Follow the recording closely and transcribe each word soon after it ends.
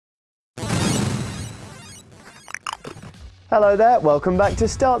Hello there, welcome back to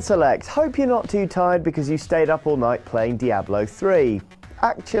Start Select. Hope you're not too tired because you stayed up all night playing Diablo 3.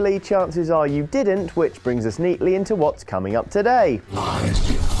 Actually, chances are you didn't, which brings us neatly into what's coming up today.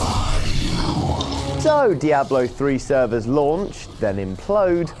 So, Diablo 3 servers launch, then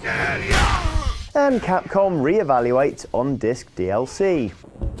implode, and Capcom reevaluates on-disc DLC.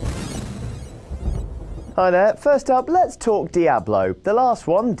 Hi there, first up, let's talk Diablo. The last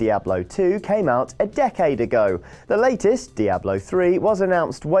one, Diablo 2, came out a decade ago. The latest, Diablo 3, was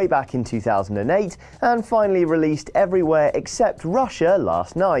announced way back in 2008 and finally released everywhere except Russia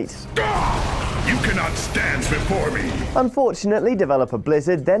last night. You cannot stand before me! Unfortunately, developer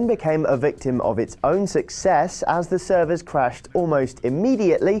Blizzard then became a victim of its own success as the servers crashed almost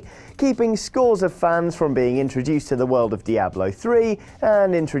immediately, keeping scores of fans from being introduced to the world of Diablo 3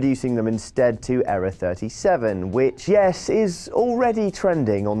 and introducing them instead to Error 37, which, yes, is already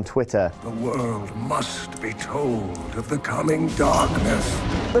trending on Twitter. The world must be told of the coming darkness.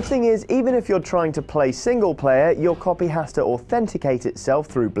 The thing is, even if you're trying to play single player, your copy has to authenticate itself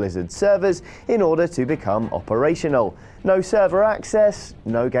through Blizzard servers in order to become operational. No server access,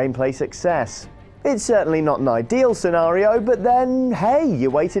 no gameplay success. It's certainly not an ideal scenario, but then, hey, you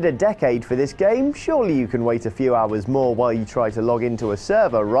waited a decade for this game, surely you can wait a few hours more while you try to log into a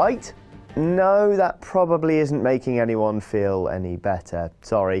server, right? No, that probably isn't making anyone feel any better.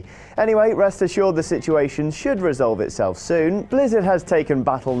 Sorry. Anyway, rest assured the situation should resolve itself soon. Blizzard has taken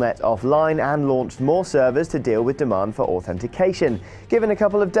Battle.net offline and launched more servers to deal with demand for authentication. Given a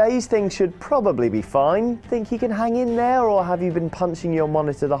couple of days, things should probably be fine. Think you can hang in there, or have you been punching your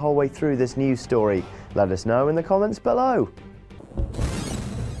monitor the whole way through this news story? Let us know in the comments below.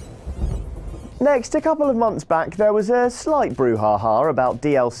 Next, a couple of months back, there was a slight brouhaha about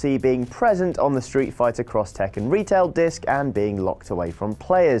DLC being present on the Street Fighter Cross Tekken retail disc and being locked away from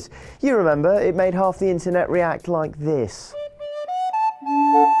players. You remember, it made half the internet react like this.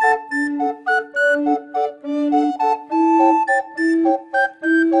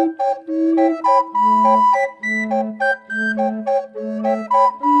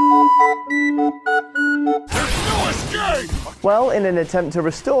 Well, in an attempt to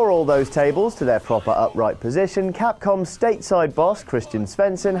restore all those tables to their proper upright position, Capcom's stateside boss, Christian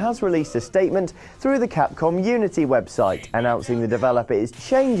Svensson, has released a statement through the Capcom Unity website, announcing the developer is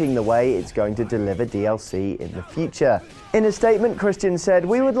changing the way it's going to deliver DLC in the future. In a statement, Christian said,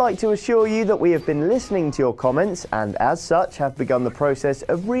 "We would like to assure you that we have been listening to your comments and, as such, have begun the process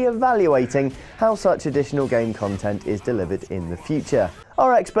of re-evaluating how such additional game content is delivered in the future."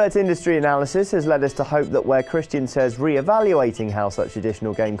 Our expert industry analysis has led us to hope that where Christian says re-evaluating how such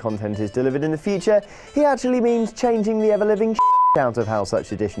additional game content is delivered in the future, he actually means changing the ever-living out of how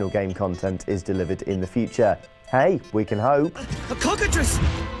such additional game content is delivered in the future. Hey, we can hope. A cockatrice!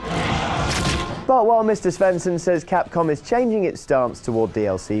 But while Mr. Svensson says Capcom is changing its stance toward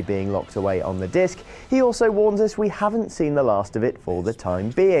DLC being locked away on the disc, he also warns us we haven't seen the last of it for the time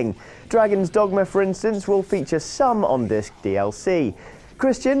being. Dragon's Dogma, for instance, will feature some on-disc DLC.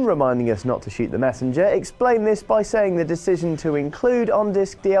 Christian, reminding us not to shoot the messenger, explained this by saying the decision to include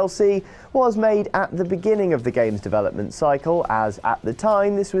on-disc DLC was made at the beginning of the game's development cycle, as at the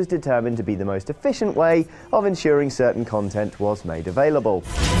time this was determined to be the most efficient way of ensuring certain content was made available.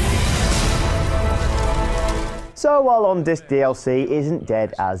 So while on-disc DLC isn't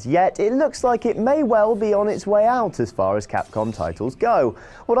dead as yet, it looks like it may well be on its way out as far as Capcom titles go.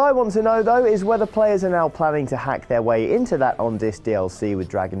 What I want to know though is whether players are now planning to hack their way into that on-disc DLC with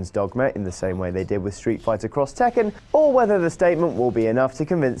Dragon's Dogma in the same way they did with Street Fighter Cross Tekken, or whether the statement will be enough to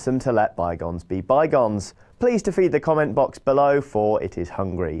convince them to let bygones be bygones. Please to feed the comment box below, for it is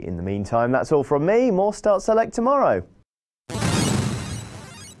hungry. In the meantime, that's all from me. More Start Select tomorrow.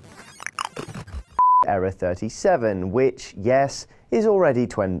 Error 37, which, yes, is already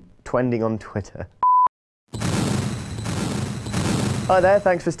trending on Twitter. Hi there,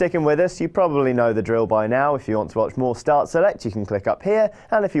 thanks for sticking with us. You probably know the drill by now. If you want to watch more Start Select, you can click up here,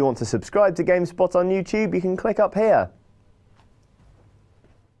 and if you want to subscribe to GameSpot on YouTube, you can click up here.